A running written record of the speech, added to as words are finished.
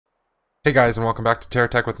Hey guys, and welcome back to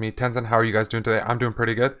TerraTech with me, Tenzen. How are you guys doing today? I'm doing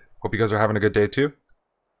pretty good. Hope you guys are having a good day too.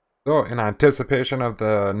 So, in anticipation of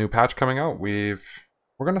the new patch coming out, we're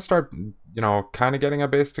gonna start, kind of getting a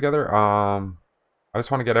base together. I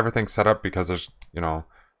just want to get everything set up because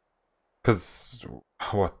because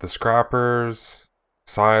what the scrappers,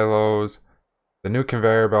 silos, the new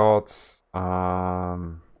conveyor belts,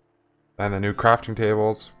 and the new crafting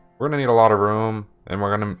tables. We're gonna need a lot of room, and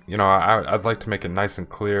we're gonna, I'd like to make it nice and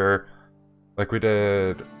clear like we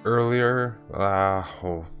did earlier,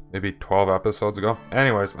 maybe 12 episodes ago.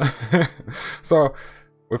 Anyways, so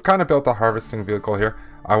we've kind of built a harvesting vehicle here.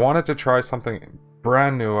 I wanted to try something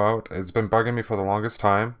brand new out. It's been bugging me for the longest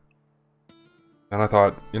time. And I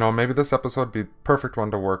thought, maybe this episode would be perfect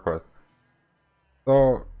one to work with.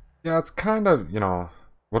 So, yeah, it's kind of,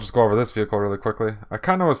 we'll just go over this vehicle really quickly. I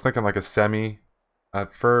kind of was thinking like a semi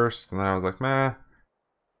at first, and then I was like, meh.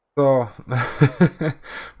 So,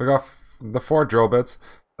 we got the 4 drill bits.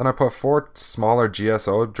 Then I put 4 smaller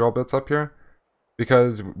GSO drill bits up here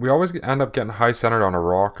because we always end up getting high centered on a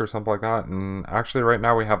rock or something like that. And actually right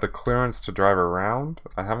now we have the clearance to drive around.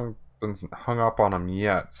 I haven't been hung up on them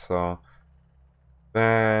yet. So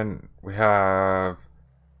then we have,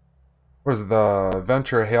 what is it, the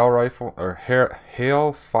Venture Hail Rifle or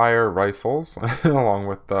Hail Fire Rifles along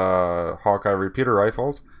with the Hawkeye repeater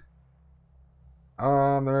rifles.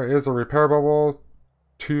 There is a repair bubble,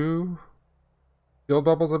 2 shield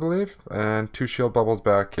bubbles, I believe, and 2 shield bubbles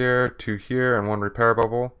back here, 2 here, and 1 repair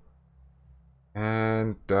bubble,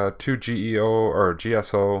 and 2 GEO or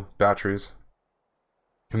GSO batteries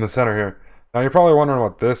in the center here. Now you're probably wondering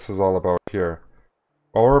what this is all about here.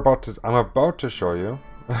 Well, I'm about to show you.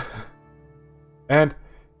 And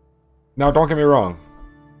now, don't get me wrong.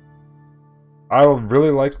 I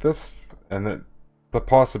really like this, and the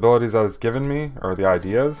possibilities that it's given me, or the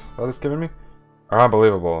ideas that it's given me, are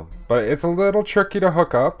unbelievable. But it's a little tricky to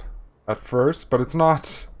hook up at first, but it's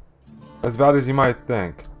not as bad as you might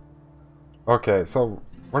think. Okay, so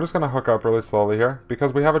we're just gonna hook up really slowly here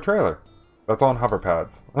because we have a trailer that's on hover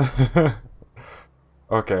pads.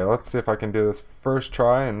 Okay, let's see if I can do this first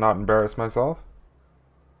try and not embarrass myself.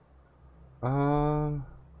 It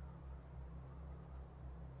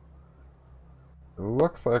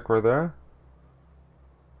looks like we're there.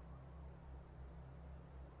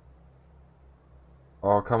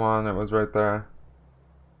 Oh, come on, it was right there.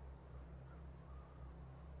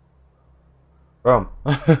 Boom.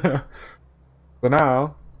 So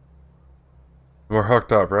now, we're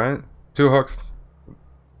hooked up, right? 2 hooks.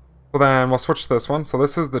 So then we'll switch to this one. So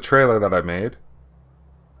this is the trailer that I made.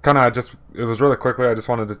 It was really quickly, I just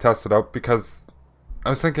wanted to test it out because I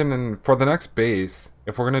was thinking for the next base,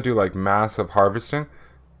 if we're going to do like massive harvesting,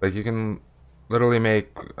 like you can literally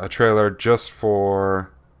make a trailer just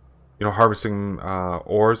for harvesting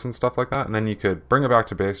ores and stuff like that, and then you could bring it back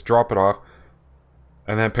to base, drop it off,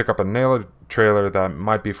 and then pick up a nailed trailer that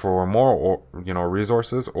might be for more,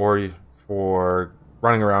 resources, or for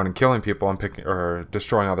running around and killing people and or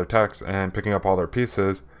destroying other techs and picking up all their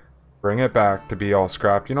pieces, bring it back to be all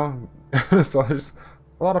scrapped, So there's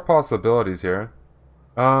a lot of possibilities here.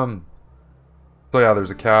 So yeah, there's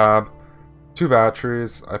a cab, 2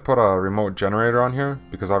 batteries. I put a remote generator on here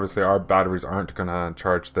because obviously our batteries aren't gonna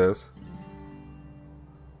charge this.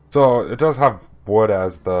 So it does have wood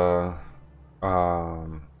as the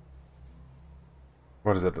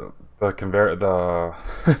what is it? The conveyor, the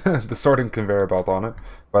the sorting conveyor belt on it,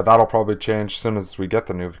 but that'll probably change as soon as we get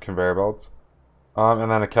the new conveyor belts.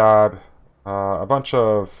 And then a cab, a bunch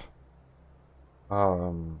of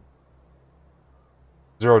 0G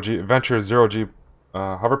Venture 0G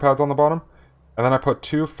hover pads on the bottom. And then I put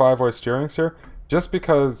 2 5-way steerings here, just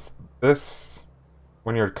because this,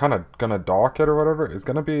 when you're kind of gonna dock it or whatever, is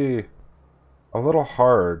gonna be a little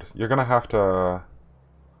hard. You're gonna have to,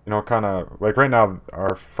 kind of, like right now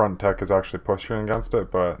our front tech is actually pushing against it,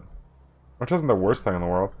 but which isn't the worst thing in the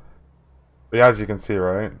world. But yeah, as you can see,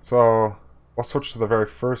 right? So we'll switch to the very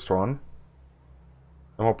first one,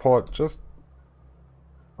 and we'll pull it just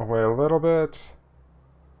away a little bit.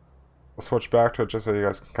 We'll switch back to it just so you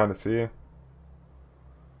guys can kind of see.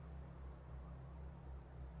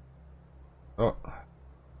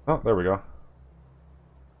 Oh, there we go.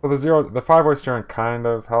 So the 5-way steering kind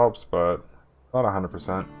of helps, but not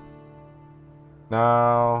 100%.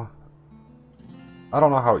 Now, I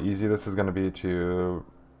don't know how easy this is going to be to,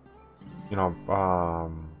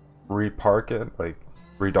 repark it, like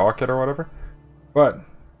redock it or whatever. But,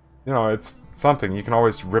 it's something. You can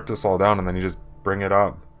always rip this all down and then you just bring it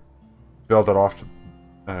up, build it off,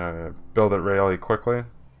 build it really quickly.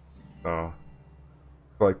 So,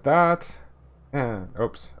 like that. And,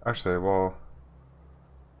 oops, actually, well,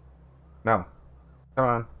 No. Come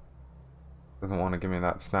on. Doesn't want to give me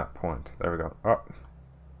that snap point. There we go. Oh.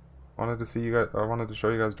 Wanted to see you guys. I wanted to show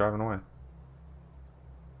you guys driving away.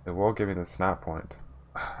 It will give me the snap point.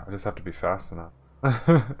 I just have to be fast enough.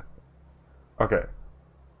 Okay.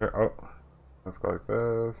 Here, oh. Let's go like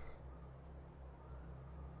this.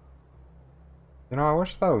 You know, I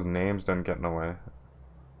wish those names didn't get in the way.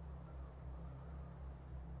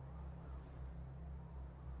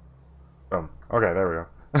 Boom. Okay, there we go.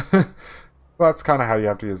 Well, that's kind of how you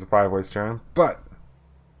have to use the 5-way steering. But,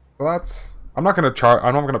 well, that's... I'm not going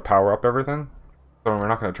to power up everything. So we're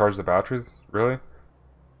not going to charge the batteries, really.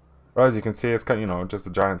 But as you can see, it's kind of, you know, just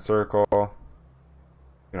a giant circle.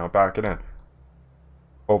 You know, back it in.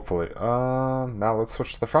 Hopefully. Now let's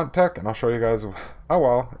switch to the front tech, and I'll show you guys how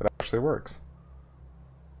well it actually works.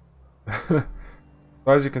 So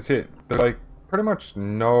as you can see, there's like pretty much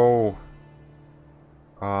no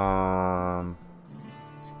no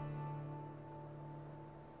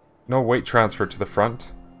weight transfer to the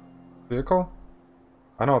front vehicle.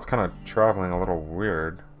 I know it's kind of traveling a little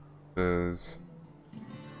weird, is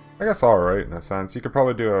I guess alright in a sense. You could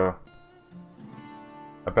probably do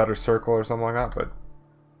a better circle or something like that, but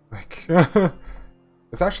like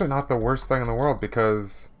it's actually not the worst thing in the world,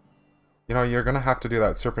 because you know you're gonna have to do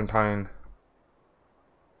that serpentine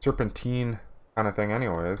kind of thing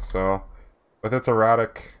anyways. So with its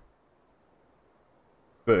erratic,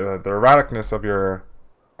 the erraticness of your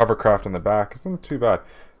hovercraft in the back isn't too bad.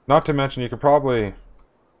 Not to mention you could probably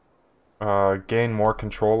gain more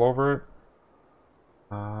control over it,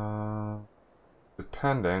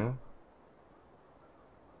 depending.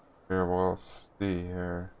 Here, we'll see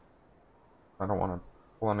here. I don't want to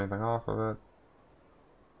pull anything off of it.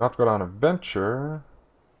 I'll have to go down Adventure,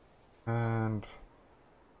 and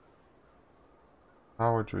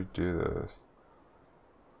how would we do this?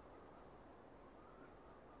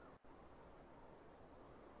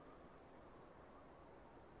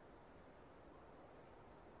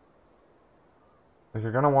 Like,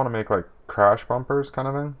 you're gonna want to make like crash bumpers kind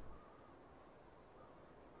of thing.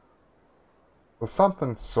 So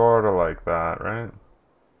something sort of like that, right?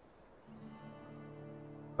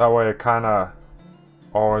 That way it kind of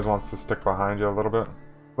always wants to stick behind you a little bit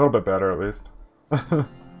better at least.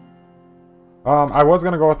 I was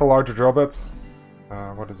gonna go with the larger drill bits.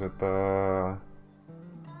 What is it? The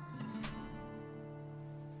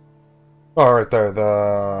right there,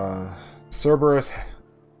 the Cerberus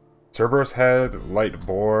head light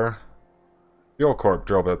bore fuel corp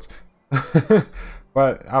drill bits.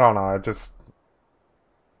 But I don't know.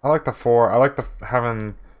 I like the 4. I like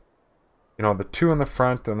having, you know, the 2 in the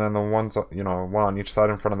front and then the ones, you know, 1 on each side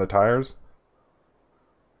in front of the tires.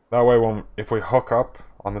 That way, if we hook up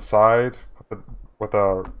on the side with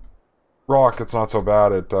a rock, it's not so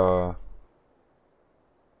bad. It'll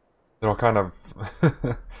kind of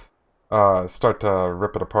start to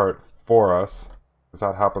rip it apart for us, because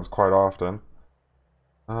that happens quite often.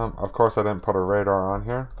 Of course, I didn't put a radar on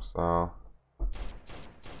here, so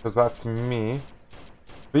because that's me.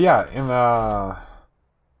 But yeah,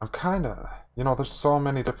 I'm kind of, you know, there's so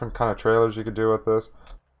many different kind of trailers you could do with this.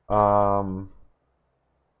 I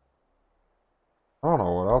don't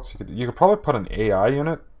know what else you could probably put an AI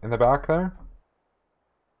unit in the back there,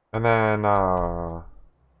 and then you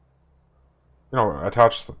know,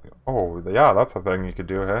 attach. Oh yeah, that's a thing you could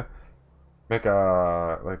do. Hey, make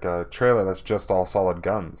a trailer that's just all solid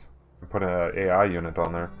guns and put an AI unit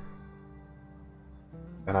on there.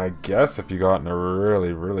 And I guess if you got in a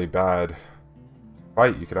really, really bad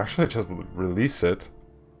fight, you could actually just release it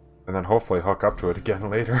and then hopefully hook up to it again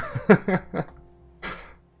later.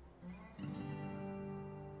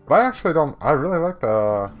 But I actually don't... I really like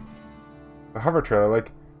the hover trailer.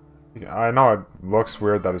 Like, I know it looks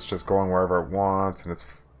weird that it's just going wherever it wants and it's,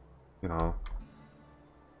 you know,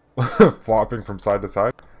 flopping from side to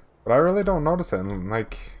side. But I really don't notice it. And,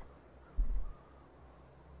 like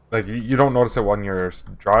you don't notice it when you're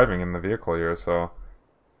driving in the vehicle here, so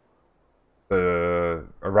the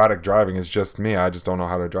erratic driving is just me. I just don't know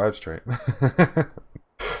how to drive straight.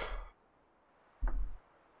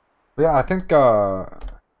 Yeah, I think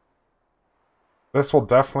this will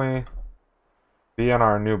definitely be in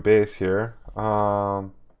our new base here. I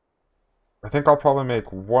think I'll probably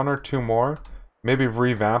make 1 or 2 more, maybe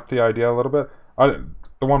revamp the idea a little bit.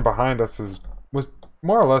 The one behind us was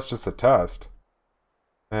more or less just a test.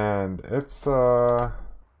 And it's, yeah,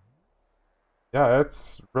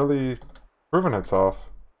 it's really proven itself.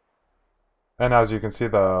 And as you can see,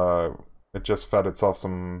 it just fed itself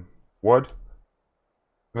some wood.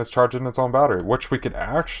 And it's charging its own battery, which we could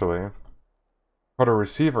actually put a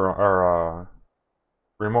receiver or a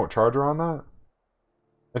remote charger on that.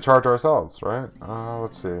 in charge ourselves, right?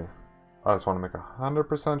 Let's see. I just want to make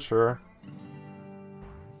 100% sure.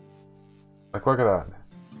 Like, look at that.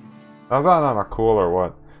 How's that not cool or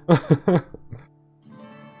what?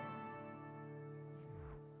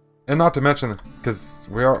 And not to mention, because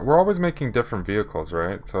we're always making different vehicles,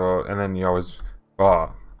 right? So, and then you always,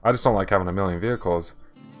 well, I just don't like having a million vehicles.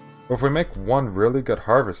 But if we make one really good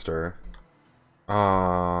harvester,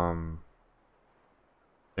 and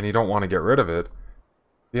you don't want to get rid of it,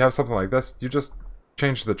 you have something like this, you just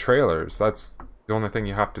change the trailers. That's the only thing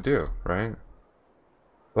you have to do, right?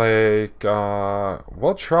 Like,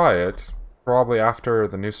 we'll try it probably after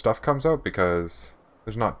the new stuff comes out, because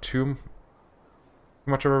there's not too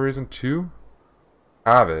much of a reason to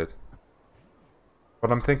have it.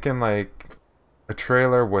 But I'm thinking like a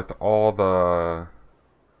trailer with all the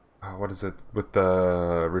what is it, with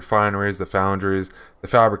the refineries, the foundries, the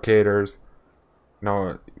fabricators. You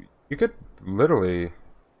know, you could literally,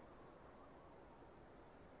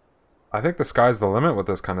 I think the sky's the limit with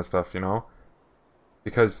this kind of stuff, you know,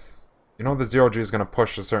 because you know the 0G is going to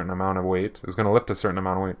push a certain amount of weight, is going to lift a certain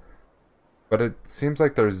amount of weight, but it seems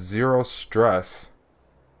like there's zero stress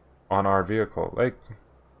on our vehicle. Like,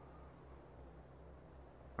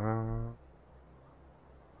 I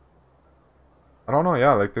don't know,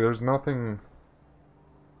 yeah, like there's nothing.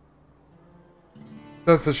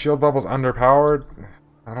 Does the shield bubble's underpowered?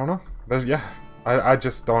 I don't know. There's, yeah, I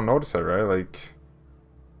just don't notice it, right? Like,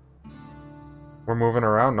 we're moving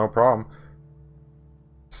around, no problem.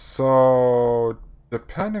 So,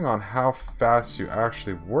 depending on how fast you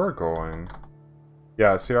actually were going,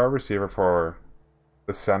 yeah, see, our receiver for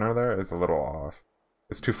the center there is a little off.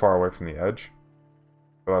 It's too far away from the edge.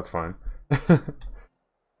 But that's fine.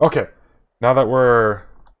 Okay, now that we're,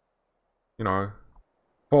 you know,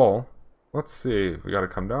 full, let's see. We gotta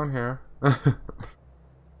come down here.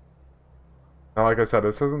 Now, like I said,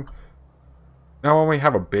 this isn't... Now, when we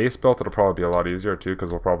have a base built, it'll probably be a lot easier, too, because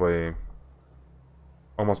we'll probably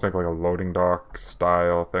almost make like a loading dock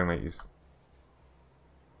style thing that you...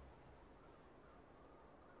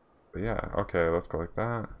 But yeah, okay, let's go like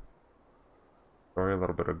that. Sorry, a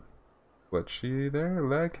little bit of glitchy there,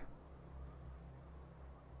 leg.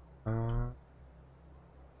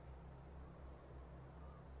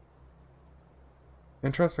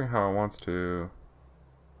 Interesting how it wants to...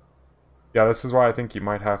 Yeah, this is why I think you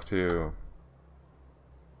might have to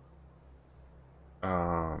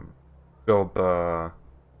build the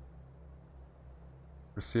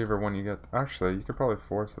receiver when you get... Actually, you could probably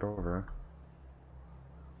force it over.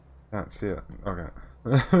 Can't see it. Okay.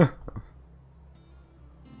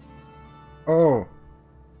 Oh!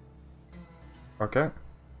 Okay.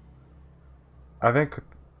 I think...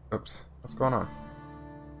 Oops. What's going on?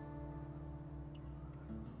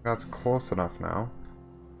 That's close enough now.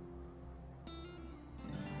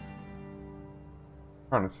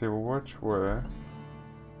 Trying to see which way.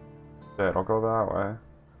 Okay, it'll go that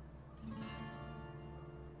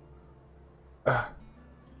way.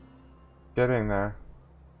 Get in there.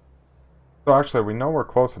 So actually, we know we're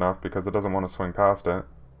close enough because it doesn't want to swing past it.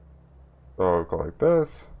 So go like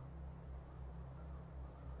this.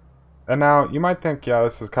 And now, you might think, yeah,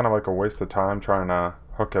 this is kind of like a waste of time trying to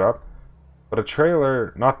hook it up. But a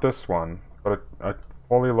trailer, not this one, but a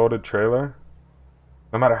fully loaded trailer,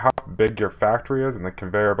 no matter how big your factory is and the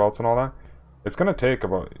conveyor belts and all that, it's going to take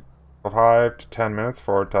about 5 to 10 minutes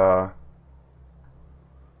for it to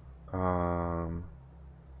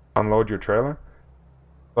unload your trailer.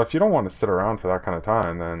 So if you don't want to sit around for that kind of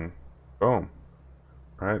time, then boom.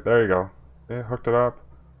 Right, there you go. See, hooked it up.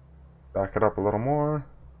 Back it up a little more.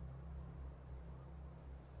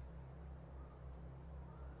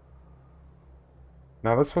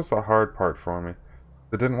 Now this was the hard part for me.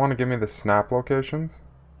 It didn't want to give me the snap locations.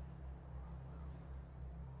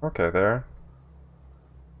 Okay, there.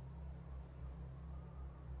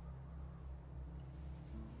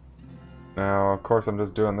 Now, of course, I'm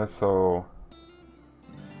just doing this so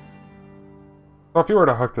if you were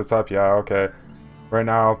to hook this up, yeah, okay. Right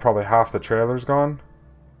now, probably half the trailer's gone.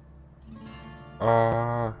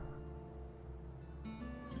 Then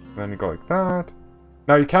you go like that.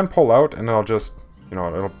 Now you can pull out, and it'll just, you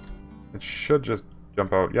know, it should just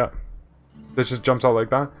jump out. Yeah, this just jumps out like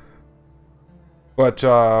that. But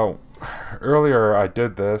earlier I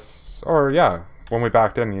did this, or yeah, when we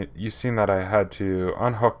backed in, you seen that I had to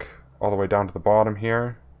unhook all the way down to the bottom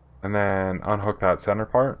here, and then unhook that center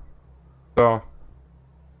part. So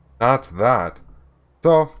that's that.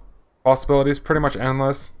 So possibilities pretty much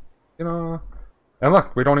endless, you know. And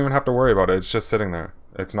look, we don't even have to worry about it. It's just sitting there.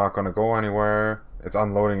 It's not going to go anywhere. It's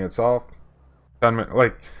unloading itself. 10 minutes.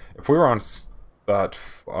 Like if we were on that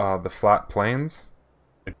the flat plains,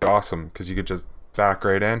 It'd be awesome because you could just back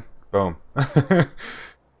right in. Boom.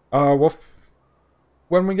 Well,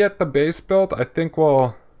 when we get the base built, I think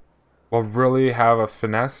we'll really have a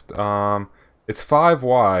finessed. It's 5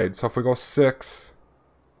 wide, so if we go 6,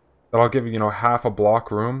 that'll give you, half a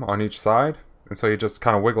block room on each side. And so you just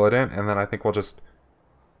kind of wiggle it in, and then I think we'll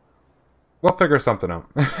figure something out.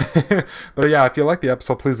 But yeah, if you like the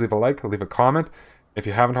episode, please leave a like, leave a comment. If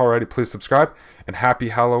you haven't already, please subscribe. And happy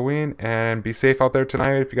Halloween, and be safe out there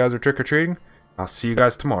tonight if you guys are trick-or-treating. I'll see you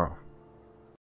guys tomorrow.